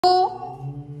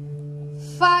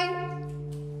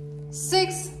5,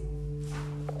 6,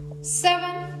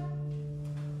 7,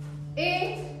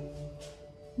 8,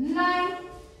 9,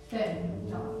 10.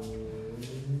 Now,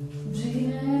 breathe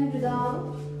in, breathe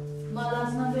out.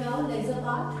 Malasana पे आओ, legs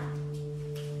apart.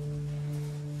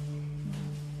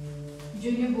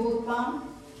 Join your both palm.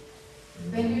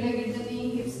 Bend your leg at the knee,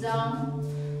 hips down.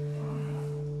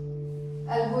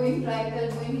 Elbowing, right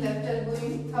elbowing, left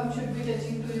elbowing. Thumb should be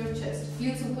touching to your chest.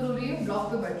 Heels ऊपर हो रही है, block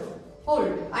पे बैठो. Hold.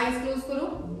 Eyes close करो.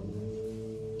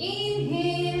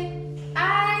 Inhale,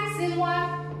 exhale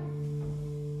 1.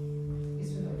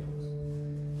 इसमें बैठो.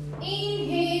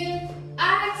 Inhale,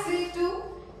 exhale 2.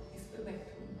 इस पे बैठो.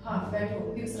 हाँ बैठो.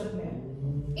 Hips रखने हैं.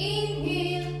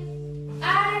 Inhale,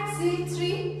 exhale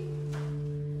 3.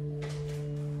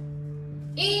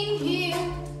 Inhale,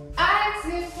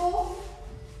 exhale 4.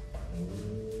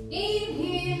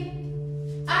 Inhale,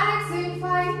 exhale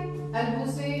 5. Elbow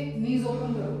से knees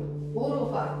open करो. और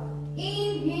ऊपर.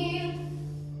 Inhale,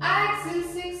 exhale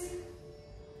 6,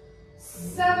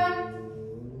 7,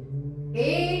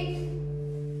 8,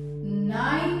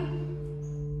 9,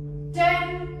 10.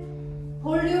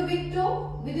 Hold your big toe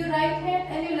with your right hand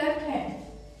and your left hand.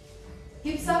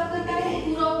 Hips up करना है,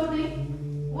 पूरा ऊपर नहीं.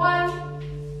 1,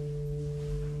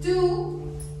 2,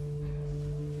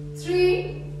 3,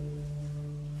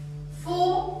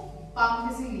 4. palm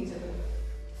facing each other.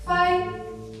 5,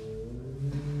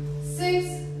 6,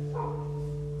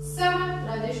 7.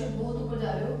 Rajesh बहुत ऊपर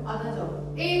जा रहे हो, आधा जाओ.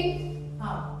 8,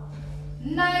 हाँ.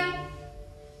 9,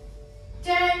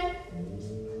 10,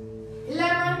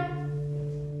 11,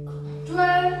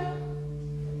 12,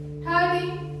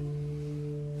 13,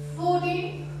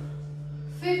 14,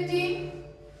 15,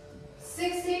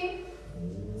 16,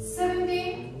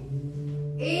 17,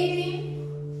 18,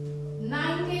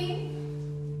 19,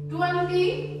 20.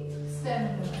 Stand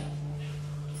on your back.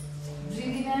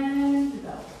 Breathe in and breathe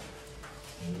out.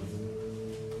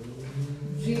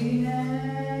 Breathe in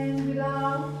and breathe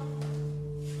out.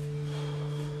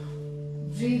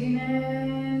 Breathe in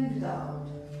and breathe out.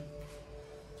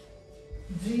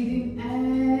 Breathe in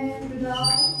and breathe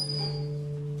out.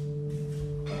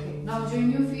 Okay, now join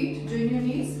your feet, join your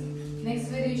knees. Next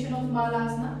variation of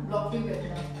Malasana, block to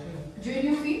बैठना. Join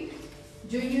your feet,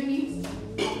 join your knees.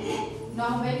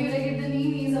 Now when you leg at the knee,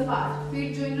 knees apart. Feet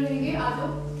join रहेंगे, आ जाओ.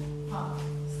 हाँ.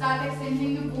 Start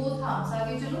extending your both arms.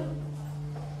 आगे चलो,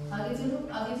 आगे चलो,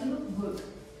 आगे चलो. Good.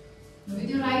 With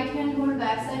your right hand hold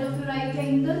back side of your right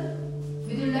ankle.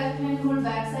 With your left hand hold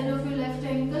back side of your left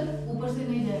ankle. ऊपर से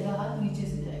नहीं जाएगा हाथ, नीचे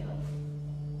से जाएगा.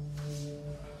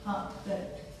 हाँ,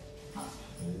 correct. हाँ.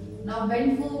 Now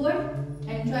bend forward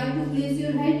and try to place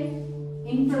your head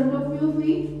in front of your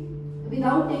feet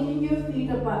without taking your feet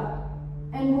apart.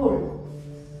 And hold.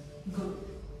 Good.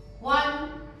 1.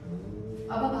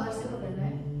 अब बाहर से पकड़ना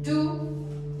है. 2.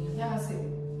 यहाँ से.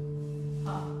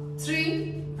 हाँ. 3.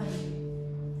 हाँ जी.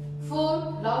 4.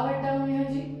 Lower head down यहाँ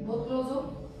जी. बहुत close हो.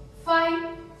 5.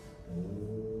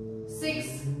 6.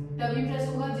 Tummy press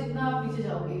होगा जितना आप नीचे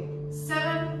जाओगे.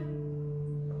 7.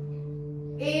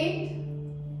 8.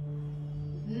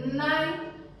 9.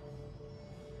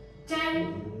 10.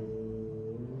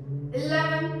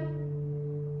 11.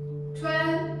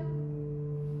 12,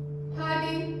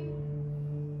 13,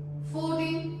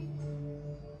 14,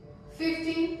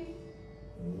 15,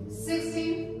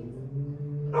 16,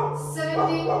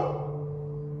 17,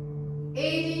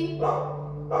 18,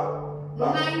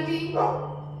 19,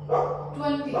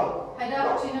 20. Head up,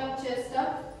 chin up, chest up,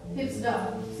 hips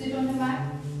down. Sit on the mat.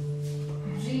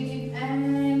 Breathe in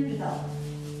and breathe out.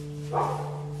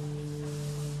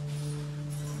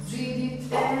 Breathe in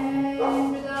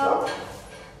and breathe out.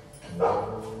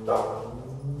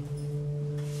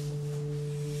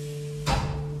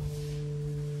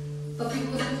 कपी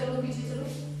पोज में चलो, पीछे चलो.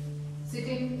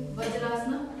 सिटिंग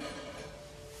वज्रासना.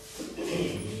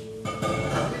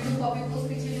 कॉपी पोज,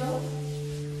 पीछे जाओ.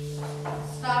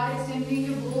 Start extending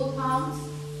your both arms.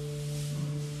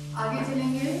 आगे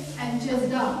चलेंगे and chest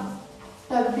down.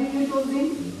 टक इन योर टोज इन.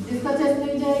 जिसका चेस्ट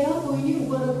नहीं जाएगा कोई नहीं,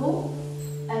 ऊपर रखो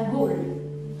एंड होल्ड.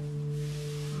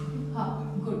 हाँ,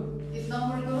 गुड. इतना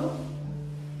होल्ड करो.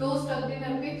 Toes tucked in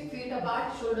armpit, feet apart,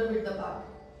 shoulder width apart.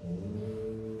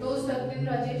 Toes tucked in,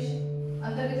 Rajesh.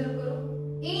 अंदर की तरफ करो.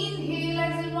 Inhale,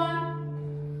 exhale 1.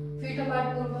 Feet apart,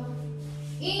 Purva.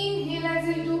 Inhale,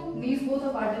 exhale 2. Knees both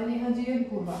apart. Neha ji and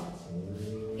Purva.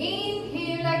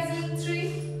 Inhale, exhale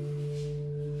 3.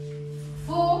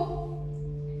 4.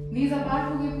 Knees apart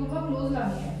हो गई Purva. Close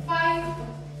लानी है. 5.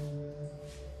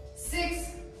 6.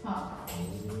 हाँ.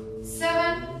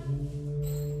 7.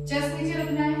 Chest नीचे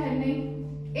रखना है, head नहीं.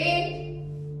 8.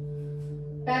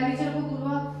 पैर नीचे रखो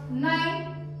पूर्वा. 9,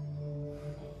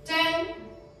 10,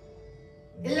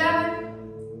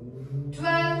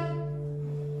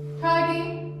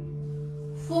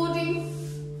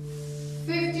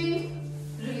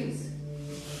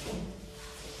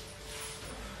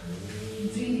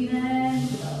 Breathe in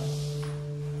and out.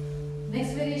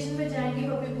 Next variation में जाएंगे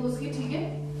पपी पोज की, ठीक है।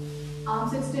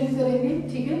 आर्म्स एक्सटेंड करेंगे,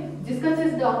 ठीक है। जिसका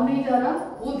चेस्ट डाउन नहीं जा रहा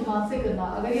वो ध्यान से करना।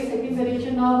 अगर ये सेकंड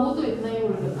वेरिएशन ना हो तो इतना ही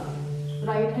होल्ड करना।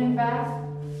 Right hand back,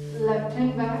 left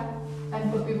hand back and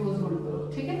puppy pose hold करो,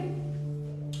 ठीक है।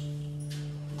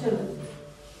 चलो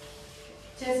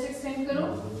चेस्ट एक्सटेंड करो,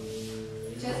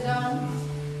 चेस्ट डाउन,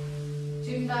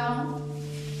 चिन डाउन,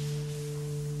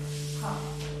 हाँ।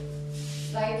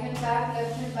 Right hand back,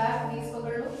 left hand back, नीज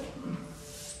पकड़ लो।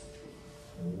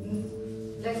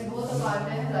 लेग्स बहुत अपार्ट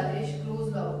है राजेश, क्लोज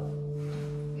लाओ,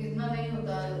 इतना नहीं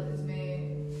होता इसमें।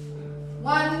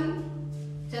 1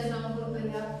 चेस्ट डाउन करो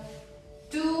पहले आप,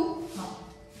 2 हाँ,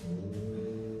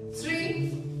 3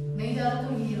 नहीं जा रहा तो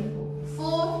यही रखो,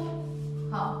 4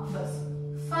 हाँ बस,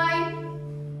 5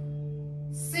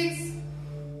 6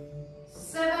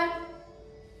 7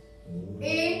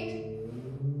 8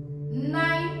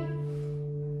 9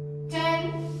 10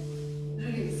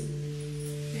 रिलीज।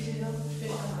 पीछे जाओ,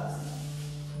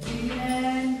 breathe in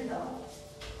and breathe out.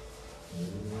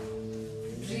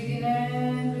 Breathe in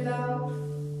and breathe out.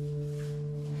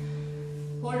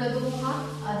 Hold दो हाथ,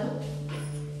 आ जाओ,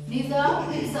 knees up,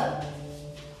 hips up,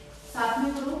 साथ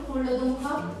में करो। hold दो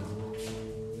हाथ।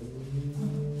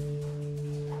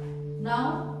 Now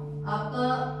आपका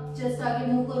चेस्ट आगे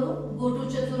मूव करो, गो टू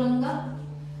चतुरंगा।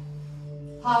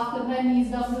 हाफ करना है, knees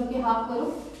डाउन करके हाफ करो।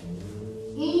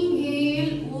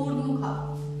 Inhale ऊर्ध्वमुखा,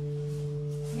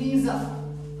 knees up,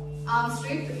 arm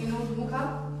straight, इन ऊर्ध्वमुखा,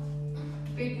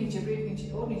 पेट नीचे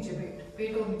और नीचे,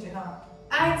 पेट और नीचे, हाँ।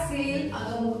 Excel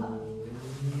अधोमुखा।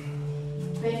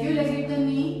 Bend your leg at the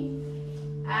knee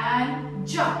and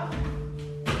jump.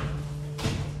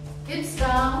 Hips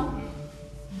down,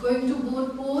 going to boat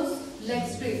pose, leg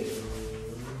straight,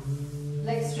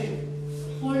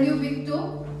 hold your big toe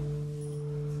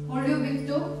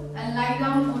and lie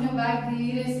down on your back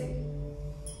धीरे से।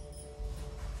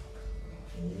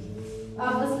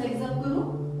 आप बस लेग्स अप करो,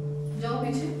 जाओ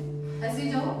पीछे, ऐसे ही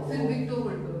जाओ, फिर बिग टो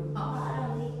होल्ड करो, हाँ।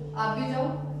 आप भी जाओ,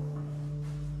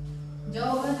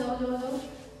 जाओ,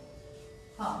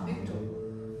 हाँ big toe.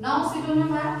 Now sit on your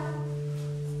mat,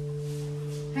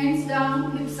 hands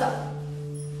down, हिप्स up,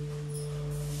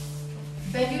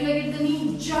 bend your leg at the knee,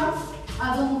 jump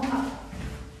अधोमुखा,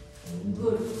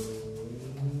 good.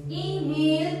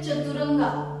 Inhale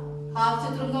Chaturanga, half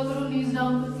Chaturanga करो, नीज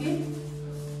डाउन करके,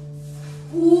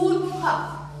 ऊर्ध्वमुखा,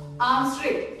 आर्म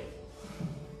स्ट्रेट,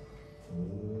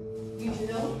 नीचे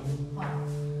जाओ, हाँ।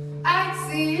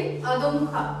 Excel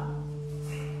अधोमुखा,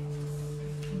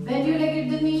 bend your leg at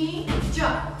the knee,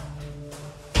 jump,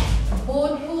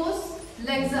 both pose,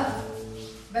 legs up,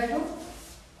 बैठो।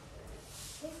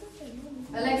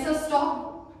 Alexa stop,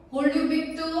 hold your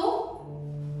big toe,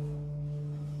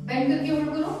 bend करके hold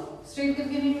करो, straight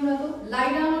करके नहीं हो रहा तो lie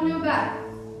down on your back.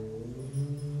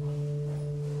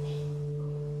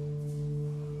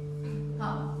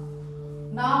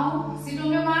 Now sit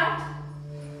on your mat,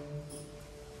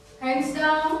 hands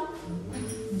down,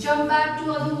 jump back to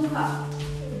Adho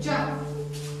jump,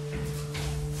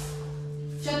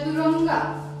 Chaturanga,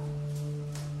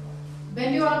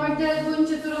 bend your arm at the elbow in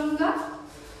Chaturanga,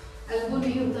 elbow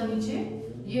नहीं होता नीचे,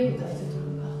 ये होता है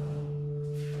Chaturanga.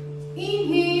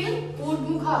 Inhale,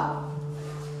 Urdhmukha,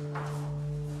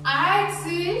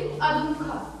 exhale,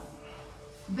 Adho,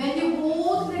 bend your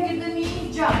both leg at the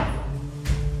knee, jump.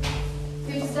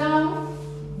 Hips down,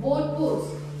 both pose,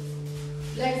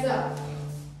 legs up,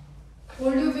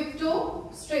 hold your big toe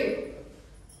straight,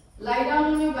 lie down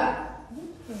on your back,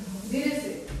 धीरे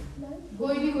से,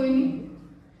 कोई नहीं,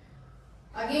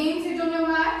 again sit on your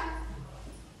mat,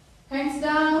 hands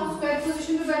down, squat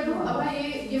position पे बैठो। अब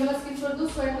ये वाला skip कर दो,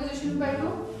 squat position पे बैठो,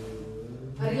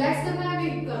 relax करना है अभी,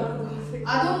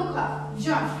 अधोमुखा,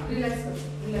 jump, relax करो,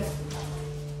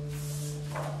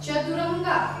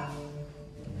 Chaturanga,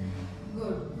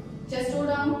 good. Chest go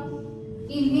down.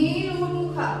 Inhale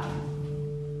Urdhmukha.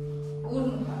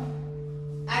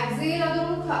 Exhale Adho.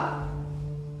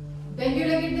 Bend your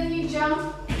leg at the knee, jump.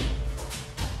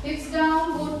 Hips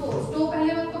down, boat pose. Toe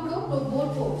पहले मत पकड़ो, तो boat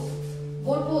pose.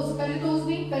 Boat pose. पहले toes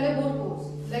नहीं, पहले boat pose.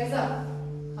 Legs up.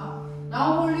 हाँ. Now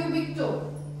hold your big toe.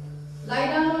 Lie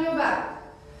down on your back.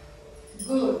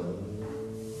 Good.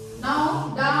 Now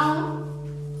down.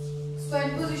 Squat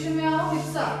position में आओ,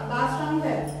 hips up. Last round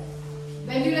है.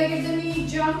 Bend your leg at the knee,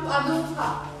 jump, Adho,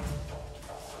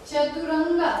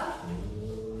 Chaturanga.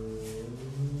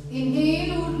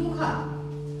 Inhale, Urdhmukha.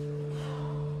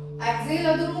 Exhale,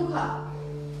 Adho.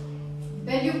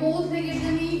 Bend your both leg at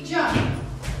the knee, jump.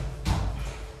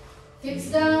 Hips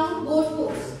down, both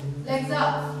pose. Legs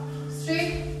up.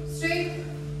 Straight.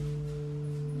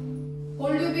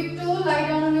 Hold your big toe, lie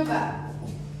down on your back.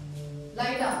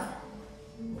 Lie down,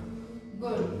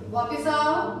 good, वापस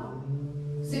आओ,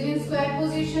 sit in square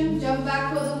position, jump back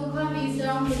to Adho Mukha, knees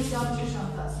down,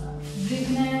 Srishantasana. Breathe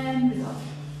in and breathe out.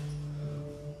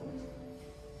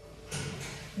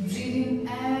 Breathe in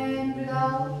and breathe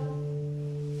out.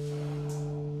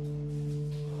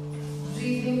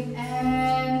 Breathe in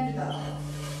and breathe out.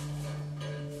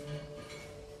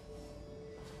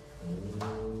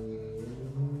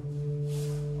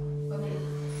 Okay.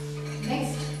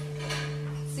 Next,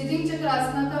 sitting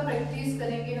chakrasana का practice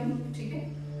करेंगे हम, ठीक है?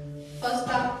 First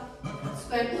आप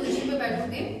square position पे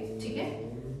बैठोगे, ठीक है?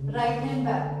 राइट हैंड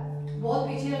बैक, बहुत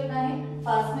पीछे रखना है,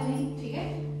 पास में नहीं, ठीक है?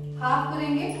 हाफ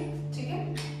करेंगे, ठीक है?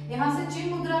 यहाँ से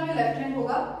चिन मुद्रा में लेफ्ट हैंड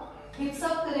होगा, हिप्स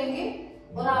अप करेंगे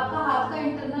और आपका हाथ का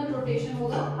इंटरनल रोटेशन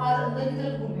होगा, हाथ अंदर की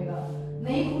तरफ घूमेगा,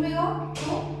 नहीं घूमेगा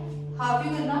तो हाफ ही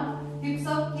करना, हिप्स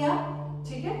अप किया,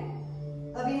 ठीक है?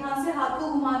 अब यहाँ से हाथ को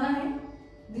घुमाना है,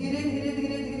 धीरे धीरे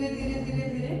धीरे धीरे धीरे धीरे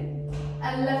धीरे,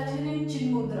 एंड लेफ्ट हैंड इन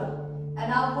चिन मुद्रा, एंड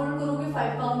आप होल्ड करोगे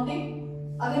 5 काउंटिंग।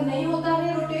 अगर नहीं होता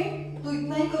है रोटेट तो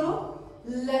इतना ही करो,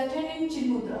 लेफ्ट हैंड इन चिन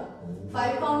मुद्रा,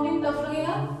 5 काउंटिंग टफ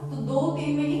लगेगा तो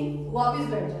 2-3 में ही वापस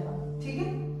बैठ जाना, ठीक है?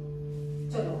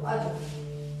 चलो आ जाओ,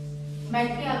 मैट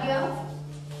पे आगे आओ,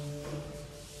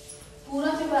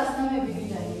 पूरा चक्रासना में भी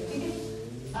जाएंगे, ठीक है?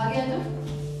 आगे आ जाओ,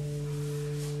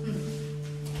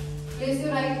 place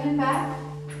your right hand back,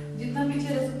 जितना पीछे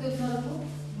रह सकते हो उतना रखो,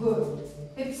 गुड,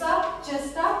 हिप्स अप,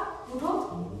 चेस्ट अप, उठो,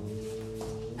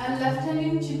 and left hand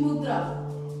in chin mudra,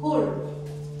 hold,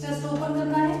 chest open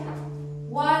करना है,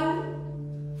 1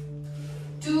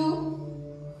 2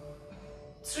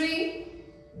 3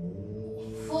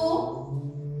 4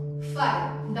 5,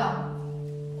 down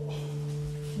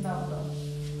down down.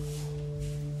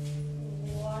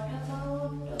 What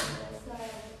about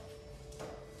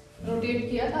rotate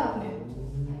किया था आपने?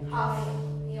 half?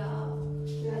 Yeah,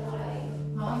 right.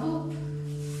 हाँ तो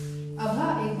अब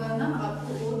एक बार ना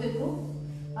आपको और देखो,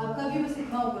 आपका भी बस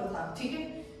इतना ऊपर था, ठीक है?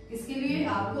 इसके लिए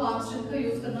आपको आर्म स्ट्रेंथ का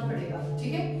यूज करना पड़ेगा,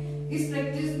 ठीक है? इस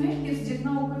प्रैक्टिस में हिप्स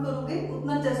जितना ऊपर करोगे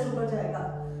उतना चेस्ट ऊपर जाएगा।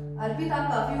 अर्पित आप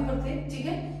काफी ऊपर थे, ठीक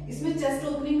है? इसमें चेस्ट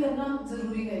ओपनिंग करना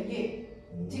जरूरी है, ये,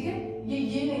 ठीक है?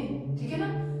 ये नहीं, ठीक है ना?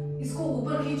 इसको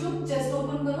ऊपर खींचो, चेस्ट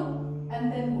ओपन करो एंड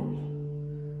देन होल्ड,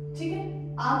 ठीक है?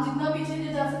 आर्म जितना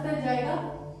पीछे जा सकता है जाएगा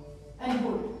एंड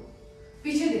होल्ड,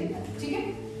 पीछे देखना है, ठीक है?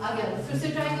 आगे आओ, फिर से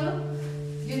ट्राई करो,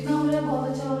 जितना हो रहा है बहुत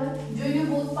अच्छा हो रहा है। जो ये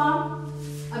बोथ पाम,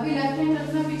 अभी लेफ्ट हैंड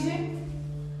रखना पीछे,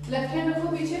 लेफ्ट हैंड रखो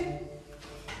पीछे,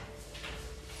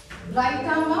 right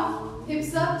arm up,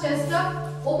 हिप्स up, chest up,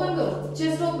 open करो,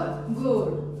 चेस्ट ओपन, गुड,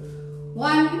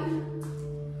 1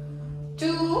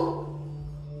 2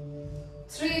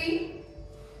 3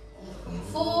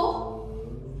 4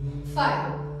 5,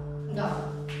 डाउन,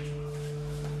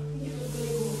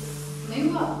 नहीं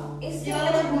हुआ? इससे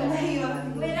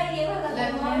मेरा ये वाला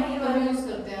लेफ्ट हैंड पर यूज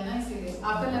करते हैं ना, इसीलिए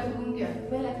आपका लेफ्ट घूम क्या?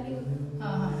 मैं लेफ्ट हूँ।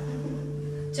 हाँ हाँ,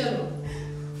 चलो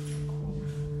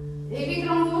एक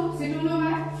राउंड हो, sit on your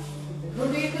mat,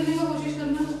 rotate करने की कोशिश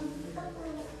करना।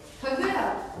 थक गए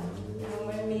आप?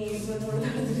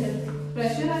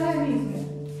 प्रेशर आ रहा है नीज में,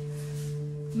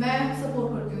 मैं सपोर्ट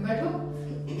करती हूँ, बैठो,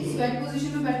 स्क्वाट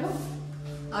पोजीशन में बैठो,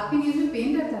 आपकी नीज में पेन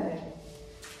रहता है।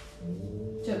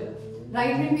 चलो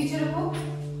राइट हैंड पीछे रखो,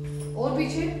 और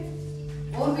पीछे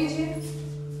और पीछे,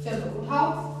 चलो उठाओ,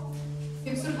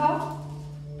 हिप्स उठाओ,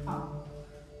 हाँ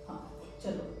हाँ,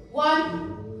 चलो 1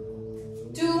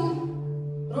 2,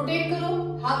 रोटेट करो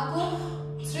हाथ को,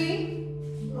 3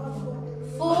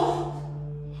 4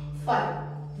 5,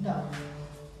 डाउन।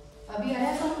 अभी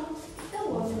आया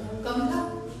कम था,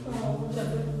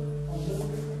 चलो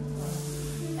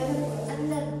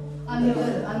अंदर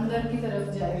अंदर की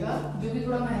तरफ जाएगा, जो भी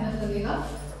थोड़ा मेहनत लगेगा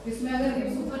इसमें। अगर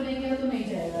हिप्स ऊपर नहीं गया तो नहीं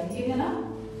जाएगा, ये है ना,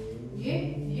 ये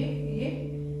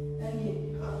एंड ये,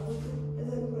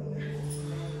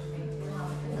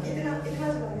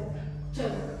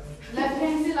 चलो लेफ्ट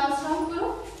हैंड से लास्ट राउंड करो,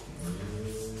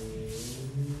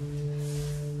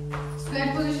 स्क्वाट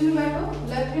पोजीशन में बैठो,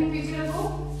 लेफ्ट हैंड पीछे रखो,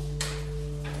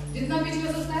 जितना पीछे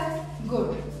हो सकता है, गुड,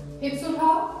 हिप्स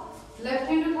उठाओ, लेफ्ट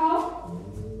हैंड उठाओ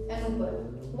एंड ऊपर,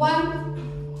 1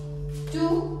 2,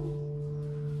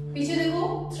 पीछे देखो,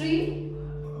 3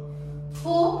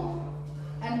 4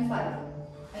 एंड 5,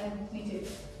 एंड नीचे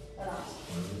आराम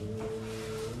से,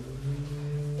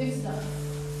 हिप्स down,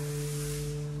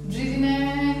 breathe in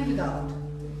and breathe out,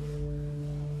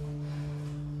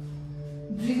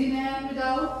 breathe in and breathe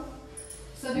out,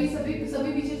 सभी सभी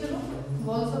सभी पीछे चलो,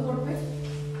 वॉल सपोर्ट पे।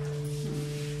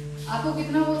 आपको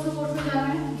कितना वॉल सपोर्ट पे जाना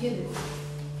है ये देखो,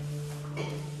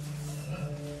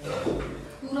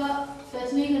 पूरा टच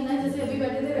नहीं करना है, जैसे अभी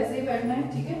बैठे थे वैसे ही बैठना है,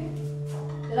 ठीक है?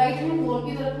 राइट हैंड वॉल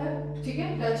की तरफ है, ठीक ठीक है,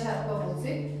 टच है आपका वॉल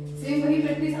से। सेम वही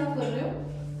प्रैक्टिस आप कर रहे हो,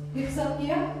 हिप्स अप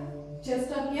किया,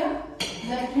 चेस्ट अप किया,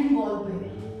 लेफ्ट हैंड वॉल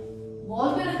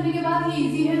पे रखने के बाद ये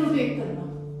इजी है रोटेट करना,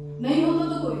 नहीं होता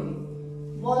तो कोई नहीं,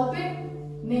 वॉल पे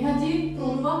नेहा जी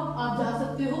पूर्वा आप जा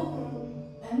सकते हो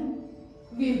एंड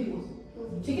व्हील पोज,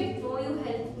 ठीक है, So you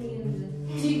help me in this.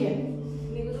 ठीक है,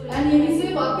 मेरे को तो एंड यहीं से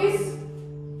वापस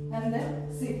एंड देन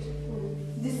सिट,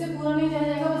 जिससे पूरा नहीं जाया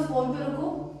जाएगा, बस वॉल पे रखो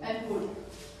एंड होल्ड।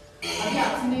 अभी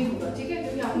आपसे नहीं होगा, ठीक है,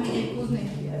 क्योंकि आपने व्हील पोज नहीं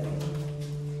किया है।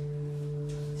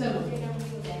 चलो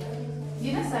ये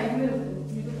ना साइड में रखो,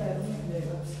 ये तो पैरों में हो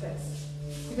जाएगा स्ट्रेस,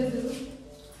 इधर देखो,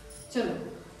 चलो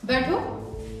बैठो,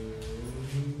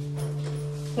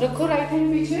 रखो राइट हैंड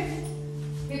पीछे,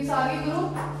 हिप्स आगे करो,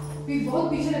 फिर बहुत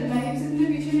पीछे रखना है, हिप्स इतने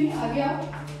पीछे नहीं, आगे आओ,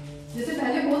 जैसे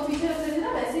पहले बहुत पीछे रखते थे ना,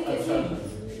 वैसे ही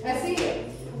ऐसे ही है।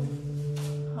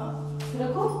 हाँ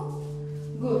रखो,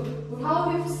 गुड, उठाओ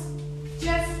हिप्स,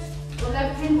 चेस्ट और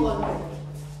लेफ्ट हैंड वॉल पे,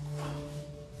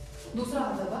 दूसरा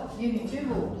हाथ लगा, ये नीचे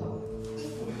वो उठाओ,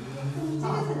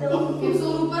 हिप्स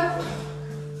और ऊपर,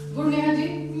 गुड नेहा जी,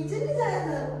 नीचे नहीं जाया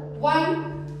था। 1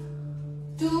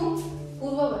 2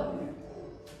 पूर्वा 1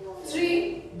 3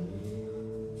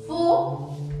 4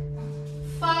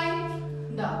 5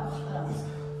 डाउन, आराम से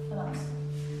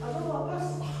अब वापस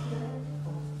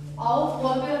आओ,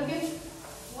 वॉल पे रख के,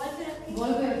 रखी।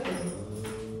 वॉल पे रख के,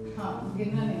 हाँ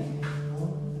गिरना नहीं है,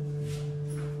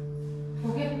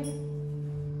 ओके।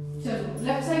 चलो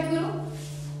लेफ्ट साइड करो,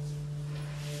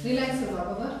 रिलैक्स करो, आप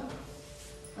अगर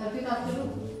अर्पित आप करो,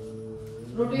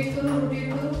 रोटेट करो,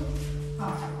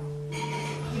 हाँ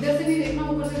इधर से भी देखना,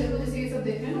 ऊपर से देखो, जैसे ये सब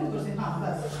देख रहे हैं ना ऊपर से, हाँ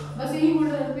बस यही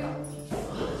होल्ड रख पे,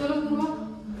 चलो पूर्वा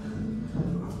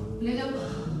ले जाओ,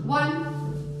 1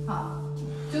 हाँ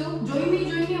 2 join me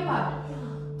apart,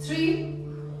 3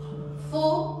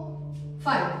 4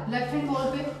 5 left hand wall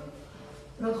पे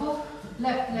रखो,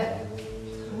 लेफ्ट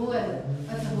वो है,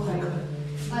 अच्छा वो राइट,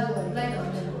 आ जाओ right,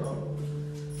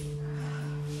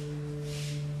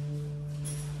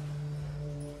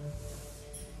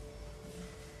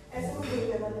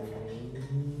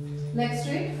 leg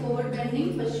straight, forward bending,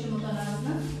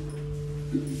 paschimottanasana,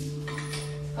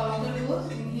 counter pose,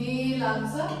 inhale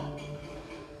answer,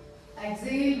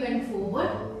 exhale bend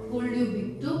forward, hold your big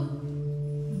toe,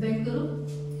 bend करो,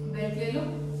 बेंड ले लो,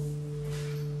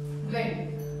 बेंड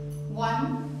 1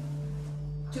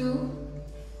 2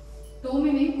 टो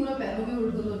में नहीं, पूरा पैरों में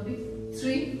होल्ड करो अभी,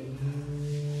 3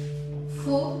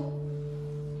 4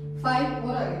 5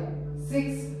 और आगे 6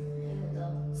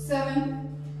 7,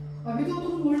 अभी तो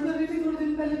तुम होल्ड कर रही थी थोड़े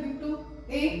दिन पहले बिग टो,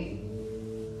 8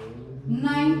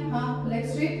 9 हाँ लेग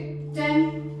स्ट्रेट, 10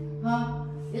 हाँ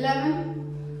 11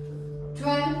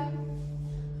 12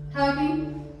 13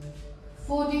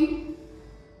 14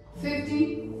 15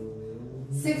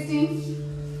 16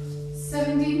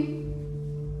 17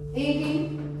 18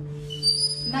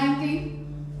 19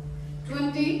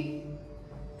 20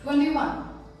 21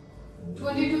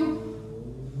 22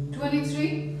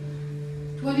 23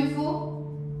 24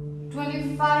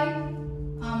 25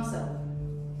 आर्म्स अप,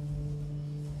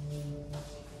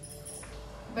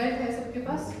 बेल्ट है सबके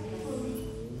पास,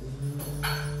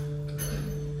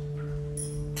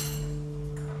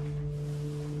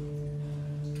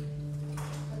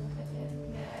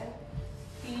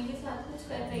 टीवी के साथ कुछ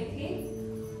कर रही थी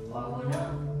और वो ना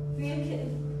फिर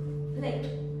लाइक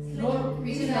रोड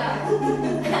पीछे जा रहा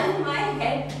है, my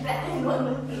head bang on the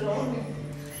floor.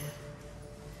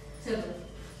 चलो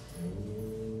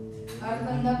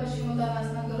अर्धबंधा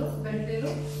पश्चिमोत्तानासना करो, बेल्ट ले लो,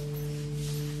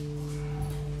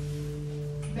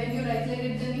 bend your right leg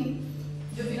at the knee,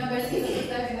 जो बिना बेल्ट के कर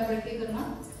सकता है बिना बेल्ट के करना,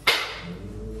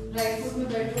 राइट फुट में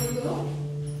बेल्ट होल्ड करो,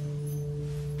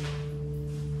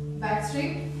 back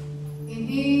straight,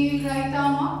 inhale right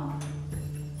arm up,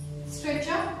 stretch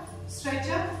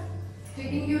up,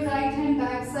 taking your right hand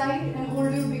back side and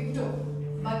hold your big toe,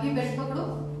 बाकी बेल्ट पकड़ो,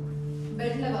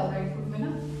 बेल्ट लगाओ राइट फुट में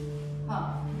ना, हाँ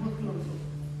बहुत क्लोज हो,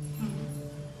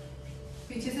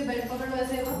 पीछे से बेल्ट पकड़ो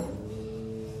ऐसे हो,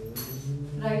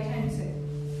 राइट हैंड से,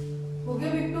 हो गया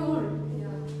बिग टो होल्ड,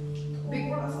 बिग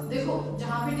देखो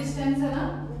जहां पे डिस्टेंस है ना,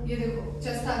 ये देखो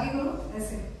चेस्ट आगे करो,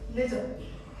 ऐसे ले जाओ,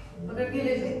 पकड़ के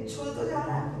ले जाओ, छोड़ तो जा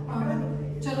रहा है,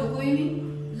 चलो कोई नहीं,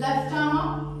 left arm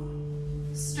up,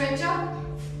 stretch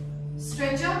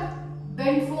up,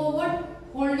 bend forward,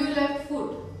 hold your left foot,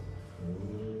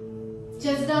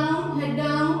 chest down, head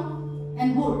down and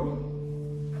hold,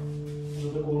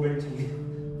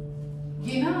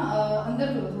 ये ना अंदर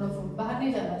करो थोड़ा फुट, बाहर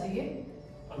नहीं जाना चाहिए,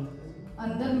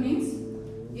 अंदर मींस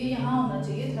ये यहाँ होना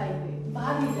चाहिए थाई पे,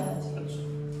 बाहर नहीं जाना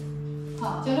चाहिए,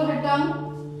 हाँ चलो हेड डाउन,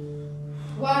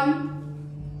 1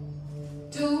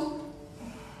 2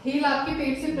 हील आपके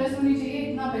पेट से प्रेस होनी चाहिए,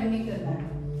 इतना बेंड नहीं करना है।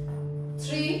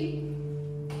 3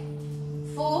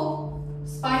 4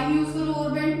 स्पाइन यूज करो और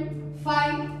बेंड।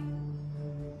 5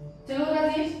 चलो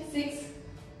Rajesh 6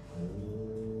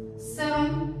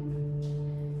 7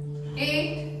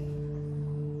 8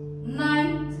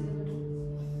 9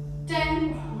 10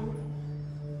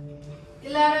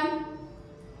 11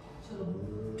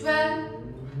 12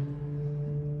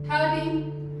 13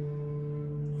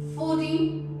 14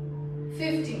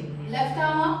 15 left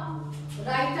arm up,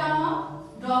 right arm up,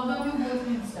 drop down your both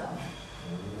knees down.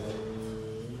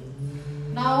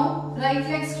 Now right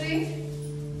leg straight,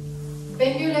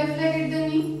 bend your left leg at the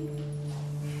knee,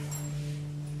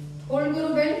 hold karo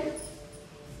bend,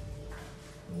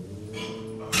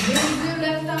 raise your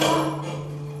left arm up,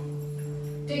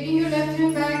 taking your left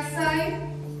hand back side,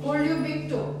 hold your big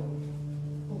toe,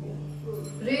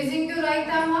 raising your right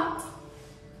arm up,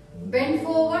 bend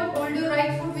forward, hold your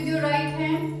right foot with your right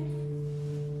hand,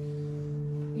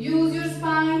 use your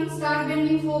spine, start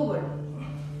bending forward.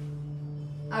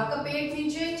 आपका पेट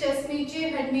नीचे, chest नीचे,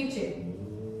 head नीचे।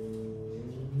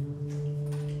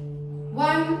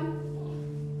 1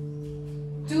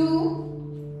 2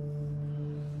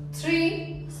 3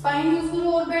 spine use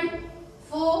करो और bend.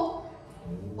 4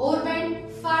 और bend.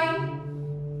 5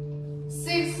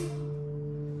 6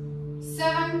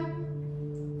 7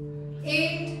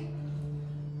 8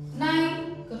 9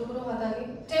 करो करो हाथ आगे।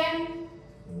 10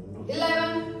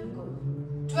 11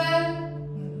 12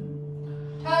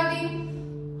 13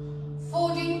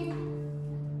 14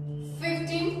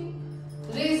 15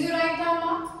 raise your right arm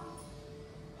up,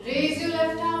 raise your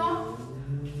left arm up,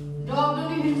 drop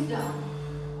down your hands down,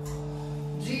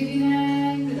 breathe in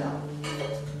and breathe out.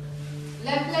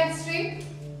 Left leg straight,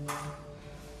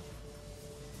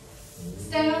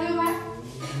 stand on your mat,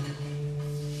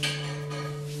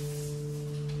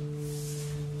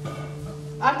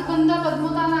 अर्धबंधा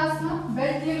पद्मोत्तानासना,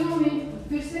 belt ले लो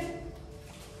फिर से।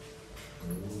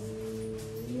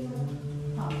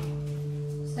 हाँ,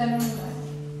 stand on your mat.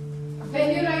 Bend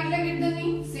your right leg at the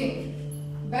knee, same.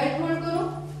 Belt hold करो,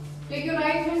 take your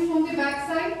right hand from the back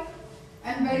side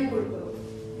and belt hold करो।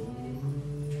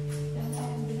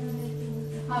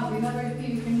 हाँ, बिना belt के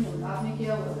you can hold, आपने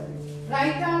किया हुआ है।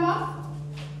 Right arm up,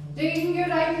 taking your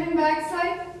right hand back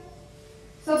side,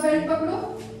 सब बेल्ट पकड़ो।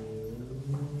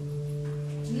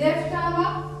 लेफ्ट आर्म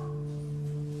अप,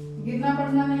 गिरना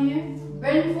पड़ना नहीं है।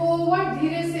 बेंड फॉरवर्ड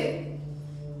धीरे से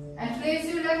and place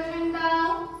your left hand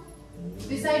down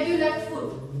beside your left foot.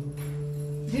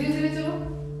 धीरे धीरे चलो,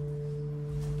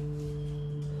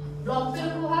 ड्रॉप पे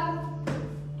रखो हाथ,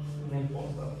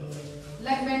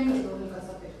 लेग बेंड कर दो हल्का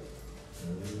सा फिर।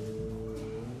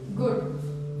 गुड।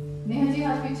 नेहा जी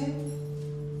हाथ पीछे,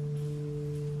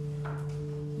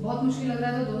 बहुत मुश्किल लग रहा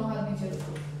है तो दोनों हाथ नीचे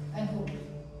रखो एंड होल्ड।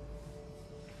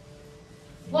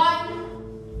 1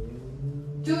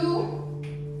 2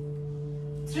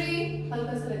 3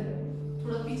 हल्का सा लेग बेंड,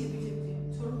 थोड़ा पीछे पीछे पीछे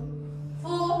छोड़ो।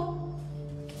 4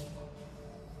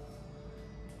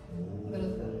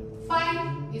 गलत कर।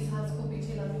 5 इस हाथ को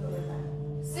पीछे लाने को बैठा है।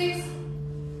 6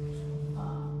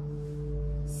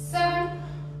 7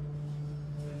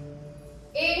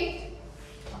 8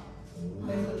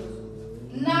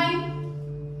 9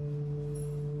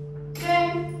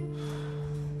 10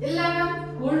 11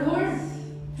 hold hold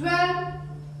 12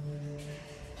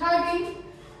 13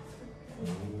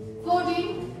 14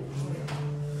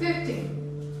 15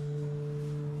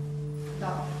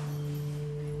 down.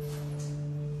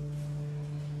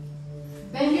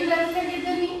 Bend your left leg at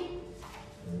the knee.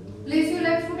 Place your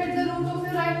left foot at the root of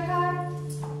your right thigh.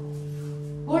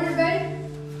 Hold belt,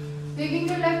 taking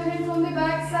your left hand from the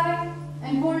back side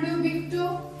and hold your big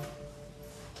toe.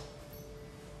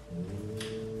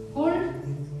 Hold.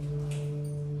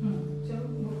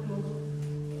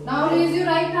 Now raise your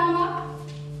right arm up.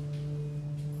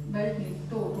 Belt knee,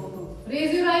 toe, toe, toe.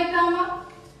 Raise your right arm up.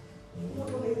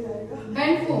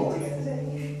 Bend forward.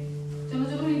 चलो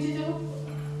चलो नीचे चलो.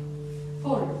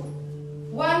 Hold.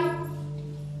 1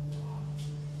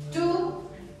 2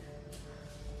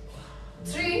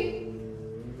 3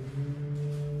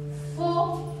 4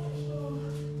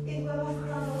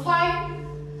 5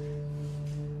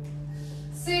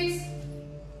 6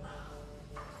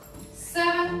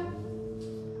 7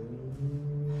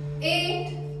 8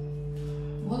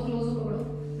 बहुत close हो पकड़ो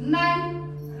 9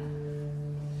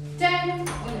 10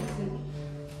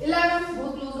 11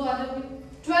 बहुत close हो आ जाओ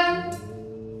 12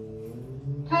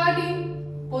 13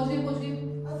 पॉजिटिव पॉजिटिव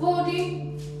 14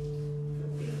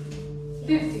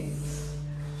 15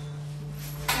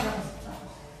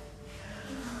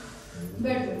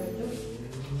 बैठो बैठो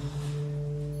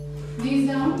knees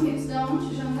down hips down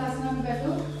शशांकासना में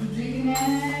बैठो breathe in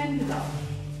and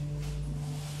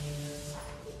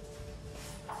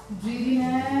Breathe in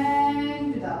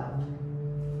and breathe out.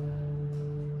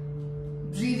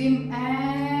 Breathe in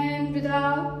and breathe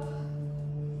out.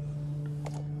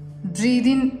 Breathe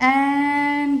in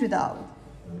and breathe out.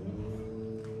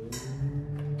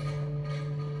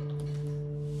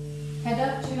 Head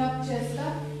up, chin up, chest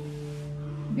up.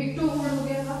 Big toe hold हो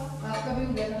गया था, आपका भी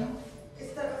हो गया था ना? इस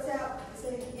तरह से आप से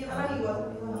ये वाला नहीं हुआ था।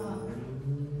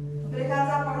 मेरे ख्याल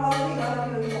से आप पकड़ाओगे ये वाला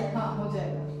भी हो जाएगा। हाँ, हो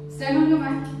जाएगा। Stand on your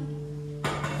mat.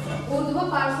 ऊर्ध्व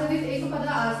पार्श्विक एक पद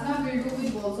आसना build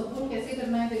with wall support कैसे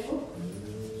करना है देखो।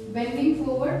 Bending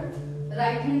forward,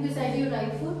 right hand beside your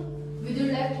right foot, with your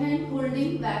left hand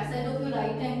holding back side of your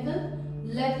right ankle,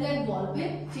 left leg wall पे,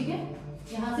 ठीक है?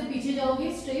 यहाँ से पीछे जाओगे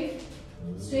straight,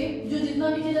 straight, जो जितना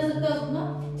पीछे जा सकता है उतना,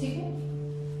 ठीक है?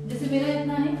 जैसे मेरा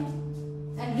इतना है,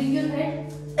 and bring your head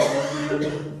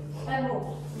and roll,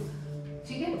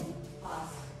 ठीक है?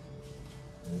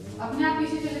 अपने आप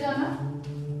पीछे चले जाना,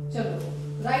 चलो,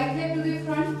 right leg to the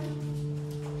front,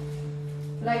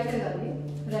 right leg आगे,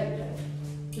 right,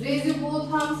 raise your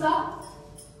both arms up,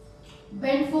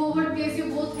 bend forward, place your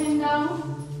both hand down,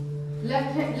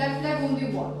 left leg on the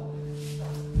wall,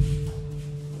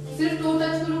 सिर्फ टो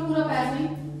टच करो, पूरा पैर नहीं,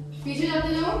 पीछे जाते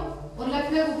जाओ और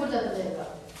लेफ्ट लेग ऊपर जाता जाएगा,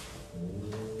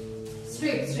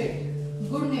 straight straight,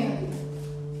 good Neha ji,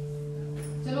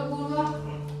 चलो पूर्वा,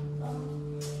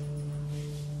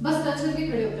 बस टच करके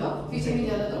खड़े हो जाओ, पीछे नहीं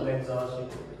ज्यादा तो,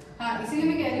 हाँ इसीलिए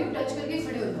मैं कह रही हूँ टच करके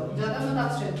खड़े हो जाओ, ज्यादा मत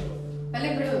आप स्ट्रेट करो, पहले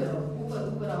खड़े हो जाओ, ऊपर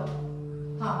ऊपर आओ,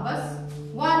 हाँ बस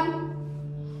 1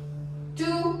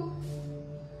 2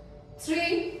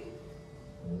 3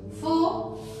 4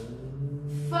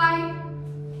 5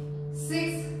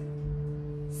 6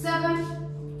 7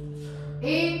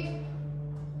 8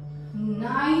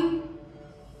 9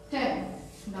 10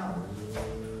 now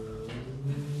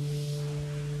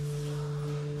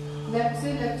लेफ्ट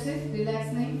से रिलैक्स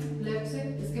नहीं, लेफ्ट से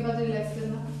इसके बाद रिलैक्स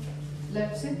करना,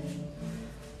 लेफ्ट से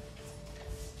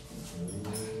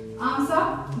arms up,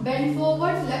 bend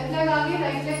forward, left leg आगे,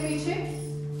 राइट लेग पीछे,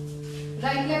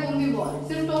 right leg on the wall,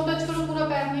 सिर्फ टो टच करो पूरा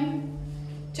पैर में,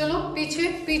 चलो पीछे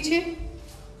पीछे,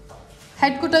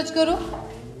 हेड को टच करो,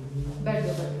 बैठ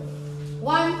जाओ,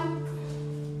 1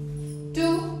 2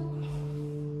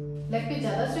 लेग पे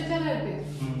ज्यादा स्ट्रेच है, लेग पे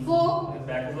 4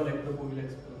 बैक को लेग पे पूरी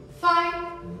लेग्स 5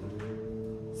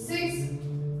 6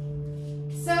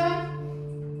 7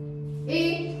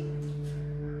 8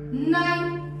 9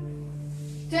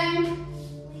 10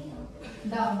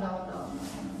 डाउन डाउन डाउन,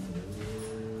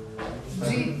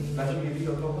 मैं जब ये भी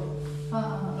करता हूँ हाँ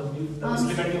हाँ, तब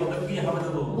इसलिए करनी होता है कि यहाँ पे तो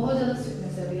बहुत ज्यादा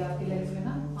स्टिफनेस है अभी आपकी लेग्स में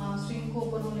ना, स्ट्रिंग को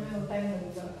ओपन होने में टाइम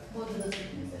लगेगा, बहुत ज्यादा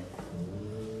स्टिफनेस है,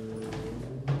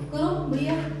 करो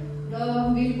भैया,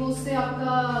 व्हील पोज से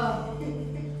आपका,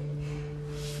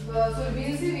 सॉरी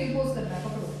व्हील से व्हील पोज करना है,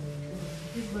 पकड़ो,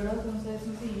 इस बड़ा कौन सा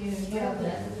इसमें से ये आता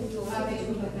है, आप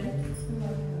इसको करते हैं,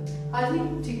 आज नहीं,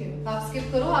 ठीक है, आप स्किप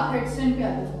करो, आप हेड स्टैंड पे आ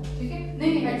जाओ, ठीक है,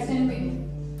 नहीं हेड स्टैंड पे नहीं,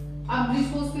 आप ब्रिज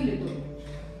पोज पे लेटो,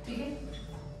 ठीक है,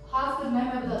 हाफ करना है,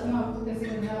 मैं बताती हूँ आपको कैसे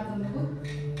करना है, आप दोनों को,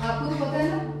 आपको तो पता है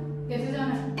ना कैसे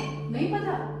जाना है, नहीं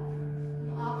पता,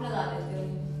 आप लगा देते हो,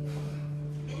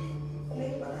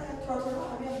 नहीं पता है, थोड़ा थोड़ा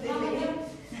अभी आप देख लेंगे।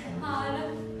 हाँ ना,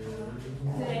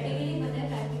 theoretically पता है,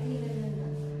 practically नहीं पता,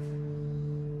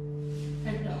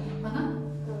 हेड डाउन, है ना,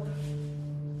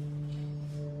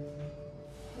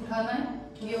 उठाना है,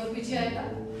 ये और पीछे आएगा,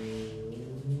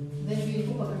 देन व्हील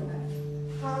को पकड़ना है,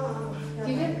 हाँ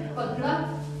ठीक है, पकड़ा,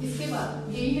 इसके बाद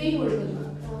यही नहीं होल्ड करना,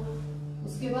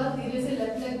 उसके बाद धीरे से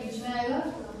लेफ्ट लेग बीच में आएगा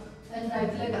एंड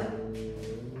राइट लेग अप,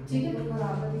 ठीक है,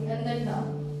 एंड देन डाउन,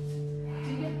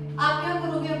 ठीक है, आप क्या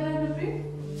करोगे अपना इंटरप्रेट,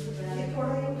 ये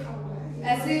थोड़ा ये उठा हुआ है,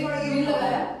 ऐसे व्हील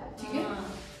लगाया, ठीक है,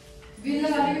 व्हील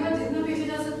लगाने के बाद जितना पीछे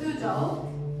जा सकते हो जाओ,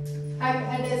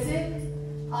 हेड ऐसे,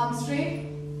 आर्म स्ट्रेट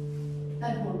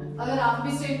एंड होल्ड, अगर आर्म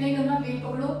भी स्ट्रेट नहीं करना व्हील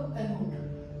पकड़ो एंड होल्ड,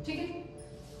 ठीक है,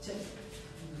 चलो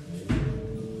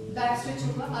बैक स्ट्रेच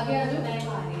होगा, आगे आ जाओ, मैं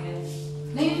आ रही है,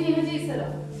 नहीं नहीं जी इस तरह,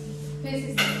 फेस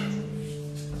इस तरह,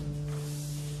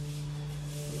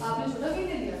 आपने छोटा भी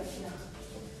ले लिया,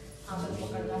 हाँ बस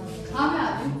पकड़ना है, हाँ मैं आ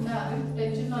रही हूँ,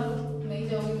 टेंशन ना लो, नहीं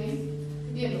जाओगे कहीं,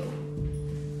 ये लो,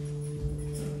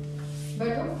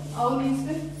 बैठो, आओ नीज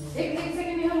पे, एक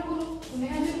सेकंड यहाँ रुको,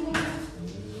 नेहा जी रुको,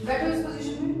 बैठो इस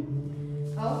पोजीशन में,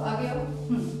 आओ आगे आओ,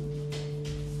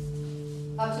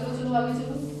 आप चलो चलो आगे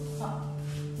चलो, हाँ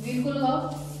व्हील को लगाओ,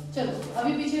 चलो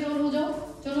अभी पीछे रोल हो जाओ,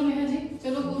 चलो नेहा जी,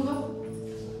 चलो पूर्वा,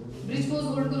 ब्रिज पोज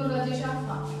होल्ड करो राजेश आप,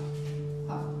 हाँ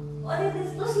हाँ, और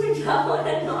इसमें क्या हो रहा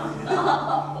है,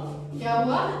 क्या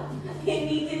हुआ, ये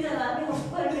नीचे चला के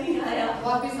ऊपर नहीं आया,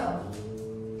 वापिस आओ,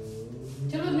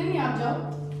 चलो नहीं आप जाओ,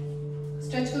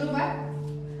 स्ट्रेच करो बैक,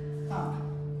 हाँ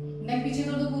नेक पीछे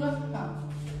कर दो पूरा। हाँ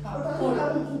हाँ थोड़ा।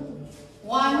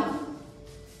 1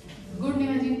 गुड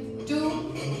नेहा जी। 2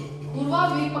 पूर्वा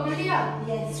वेट पकड़ लिया।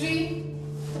 3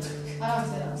 आराम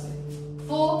से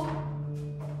 4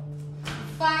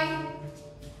 5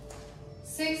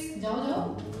 6 जाओ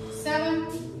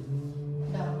 7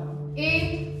 डाउन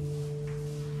 8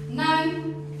 9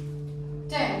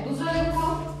 10 दूसरा लेग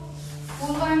उठाओ।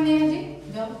 पूर्वा एंड नेहा जी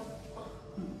जाओ।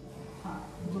 हाँ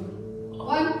गुड।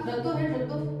 1 रख दो हेड रख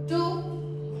दो। 2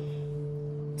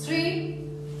 3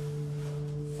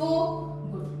 4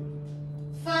 गुड।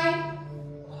 5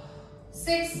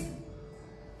 6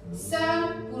 7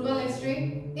 पूर्वा लेग स्ट्रेट।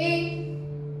 8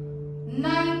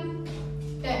 9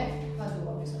 10 आ जाओ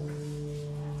वापस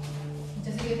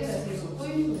जैसे कहते वैसे ही कोई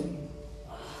नहीं करेंगे।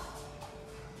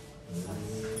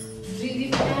 Breathe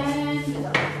in and breathe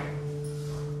out.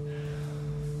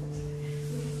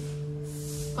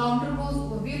 Counter pose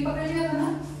wheel पकड़ लिया था ना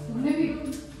तुमने भी।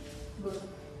 Good.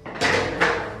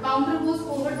 Counter pose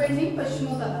forward bending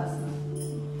paschimottanasana.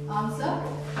 Arms up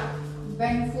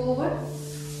bend forward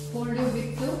hold your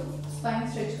with spine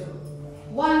stretch करो।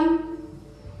 1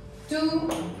 2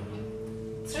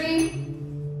 3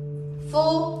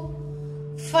 4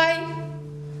 5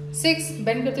 6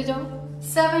 बेंड करते जाओ।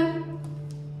 7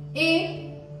 8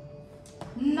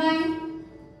 9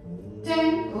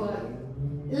 10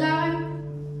 11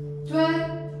 12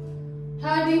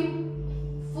 13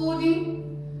 14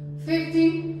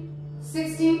 15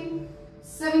 16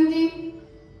 17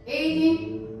 18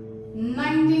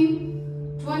 19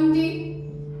 20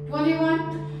 21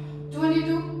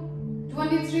 22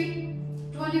 23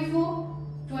 24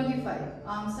 25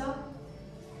 arms up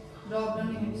drop down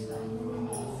your hips down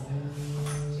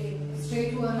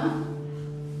straight हुआ ना।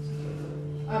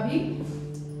 अभी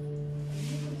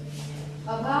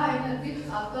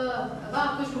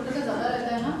आपका शोल्डर का ज्यादा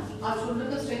रहता है ना, आप शोल्डर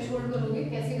का स्ट्रेच होल्ड करोगे।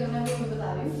 कैसे करना है वो मैं बता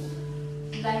रही हूँ।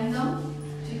 लाइन डाउन,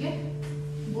 ठीक है।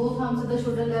 Both arms at the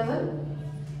shoulder level,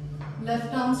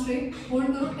 left arm straight, hold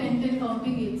करो 10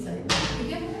 काउंटिंग ईच साइड, ठीक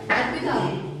है। आप भी था,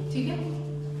 ठीक है।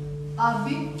 आप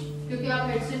भी, क्योंकि आप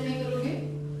हेड स्टैंड नहीं करोगे,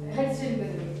 हेड स्टैंड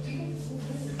करोगे, ठीक है,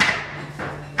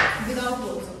 विदाउट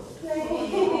रोल।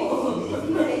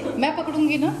 मैं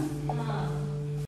पकड़ूंगी ना।